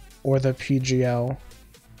or the PGL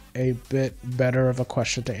a bit better of a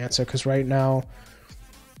question to answer, because right now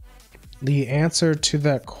the answer to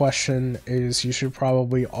that question is you should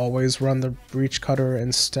probably always run the breach cutter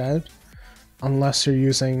instead, unless you're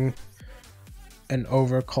using an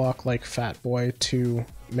overclock like Fat Boy to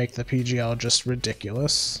make the PGL just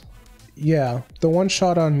ridiculous. Yeah, the one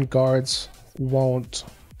shot on guards won't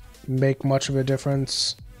make much of a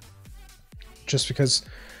difference, just because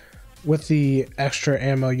with the extra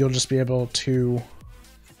ammo you'll just be able to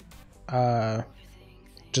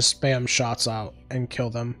just spam shots out and kill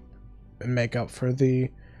them and make up for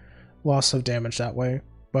the loss of damage that way.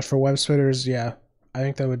 But for web spitters, yeah, I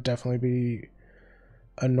think that would definitely be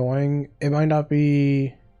annoying. It might not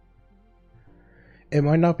be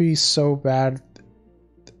so bad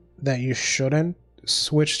that you shouldn't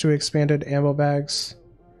switch to expanded ammo bags.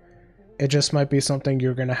 It just might be something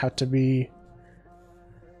you're gonna have to be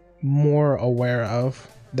more aware of,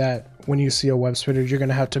 that when you see a web spitter, you're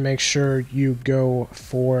gonna have to make sure you go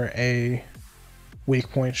for a weak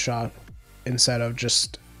point shot instead of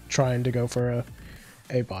just trying to go for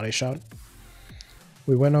a body shot.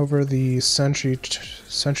 We went over the sentry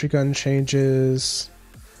gun changes.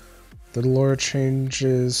 The L.U.R.E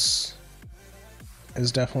changes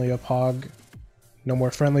is definitely a pog. No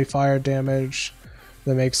more friendly fire damage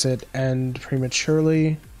that makes it end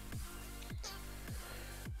prematurely.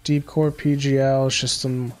 Deepcore PGL is just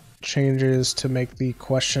some changes to make the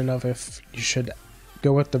question of if you should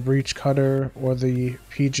go with the breach cutter or the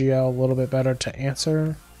PGL a little bit better to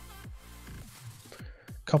answer.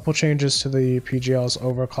 Couple changes to the PGL's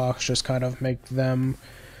overclocks just kind of make them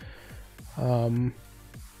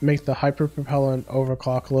make the hyper propellant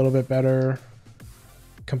overclock a little bit better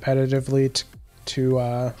competitively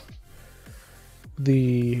to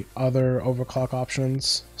the other overclock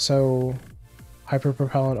options. So hyper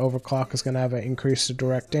propellant overclock is going to have an increase to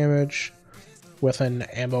direct damage with an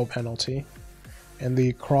ammo penalty, and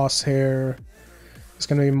the crosshair is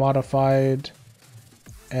going to be modified,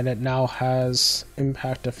 and it now has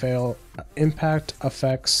impact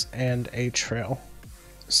effects and a trail.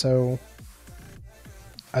 So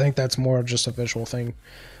I think that's more of just a visual thing,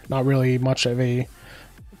 not really much of a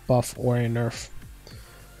buff or a nerf.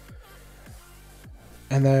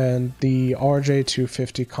 And then the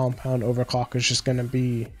RJ250 compound overclock is just going to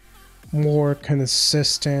be more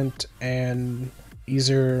consistent and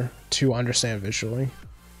easier to understand visually.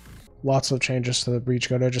 Lots of changes to the breach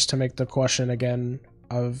cutter just to make the question again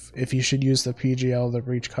of if you should use the PGL or the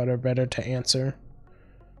breach cutter better to answer.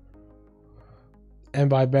 And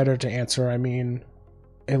by better to answer, I mean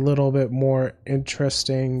a little bit more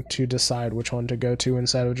interesting to decide which one to go to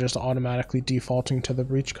instead of just automatically defaulting to the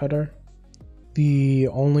breach cutter. The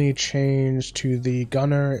only change to the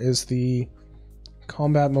gunner is the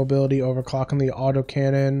combat mobility overclock, and the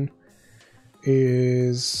autocannon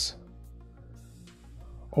is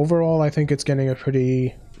overall I think it's getting a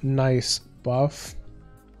pretty nice buff.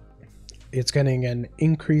 It's getting an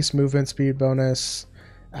increased movement speed bonus,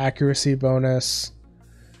 accuracy bonus,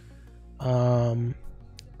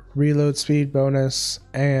 reload speed bonus,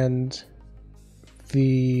 and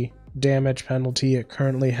the damage penalty it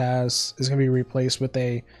currently has is going to be replaced with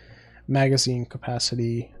a magazine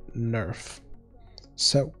capacity nerf.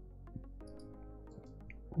 So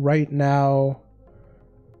right now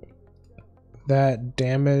that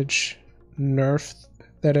damage nerf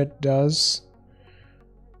that it does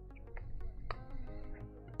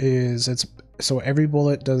is so every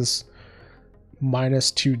bullet does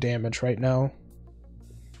 -2 damage right now,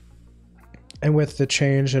 and with the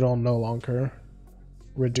change it'll no longer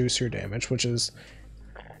reduce your damage, which is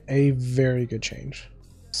a very good change.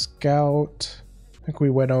 Scout, I think we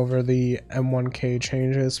went over the M1K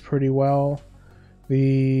changes pretty well.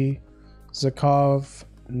 The Zakov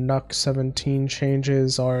NUC 17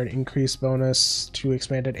 changes are an increased bonus to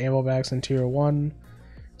expanded ammo bags in tier 1.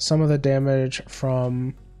 Some of the damage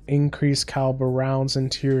from increased caliber rounds in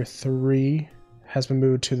tier 3 has been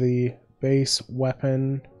moved to the base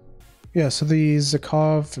weapon. Yeah, so the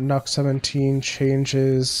Zakov NUC 17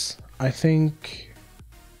 changes, I think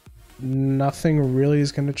nothing really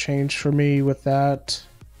is going to change for me with that.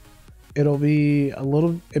 It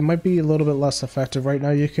might be a little bit less effective. Right now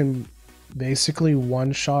you can basically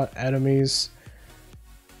one-shot enemies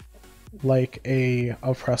like a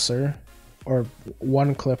oppressor, or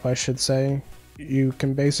one clip I should say. You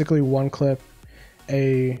can basically one clip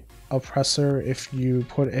a oppressor if you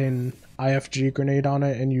put an IFG grenade on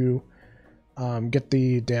it and you get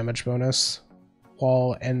the damage bonus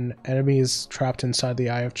while an enemy is trapped inside the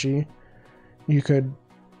IFG. You could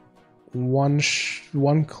one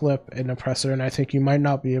clip an oppressor, and I think you might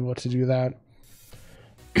not be able to do that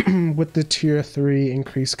with the tier 3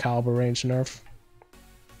 increased caliber range nerf.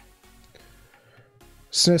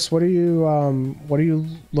 Sis, what are you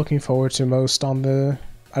looking forward to most on the,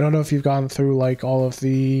 I don't know if you've gone through like all of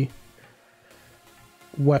the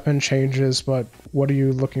weapon changes, but what are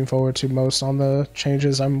you looking forward to most on the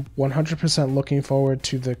changes? I'm 100% looking forward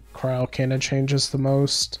to the cryo cannon changes the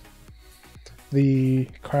most. The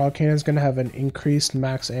cryo cannon is going to have an increased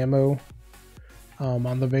max ammo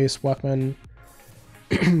on the base weapon,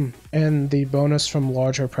 and the bonus from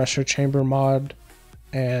larger pressure chamber mod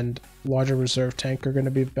and larger reserve tank are going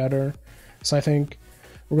to be better. So I think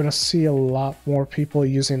we're going to see a lot more people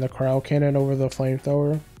using the cryo cannon over the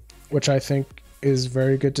flamethrower, which I think is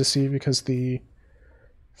very good to see, because the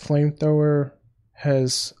flamethrower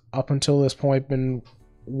has up until this point been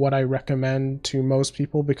what I recommend to most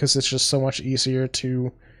people, because it's just so much easier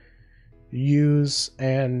to use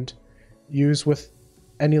and use with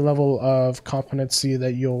any level of competency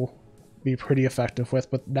that you'll be pretty effective with.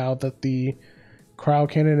 But now that the cryo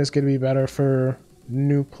cannon is going to be better for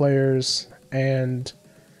new players and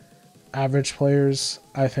average players,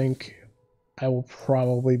 I think I will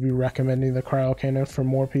probably be recommending the cryo cannon for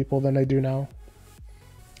more people than I do now.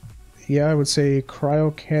 Yeah, I would say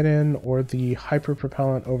cryo cannon or the hyper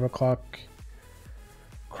propellant overclock.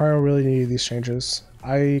 Cryo really needed these changes.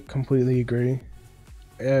 I completely agree.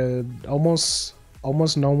 Almost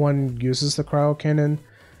no one uses the cryo cannon.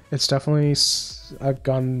 It's definitely a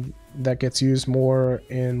gun that gets used more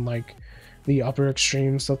in like the upper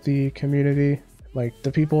extremes of the community, like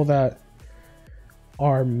the people that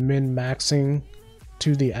are min-maxing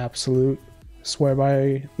to the absolute swear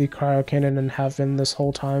by the cryo cannon and have been this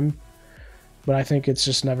whole time. But I think it's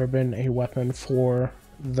just never been a weapon for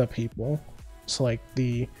the people. So like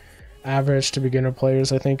the average to beginner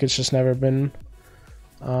players, I think it's just never been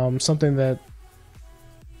something that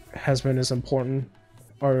has been as important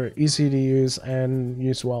or easy to use and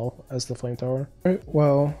use well as the flamethrower. Alright,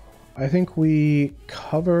 well, I think we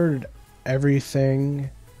covered everything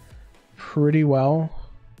pretty well.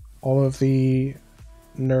 All of the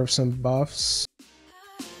nerfs and buffs.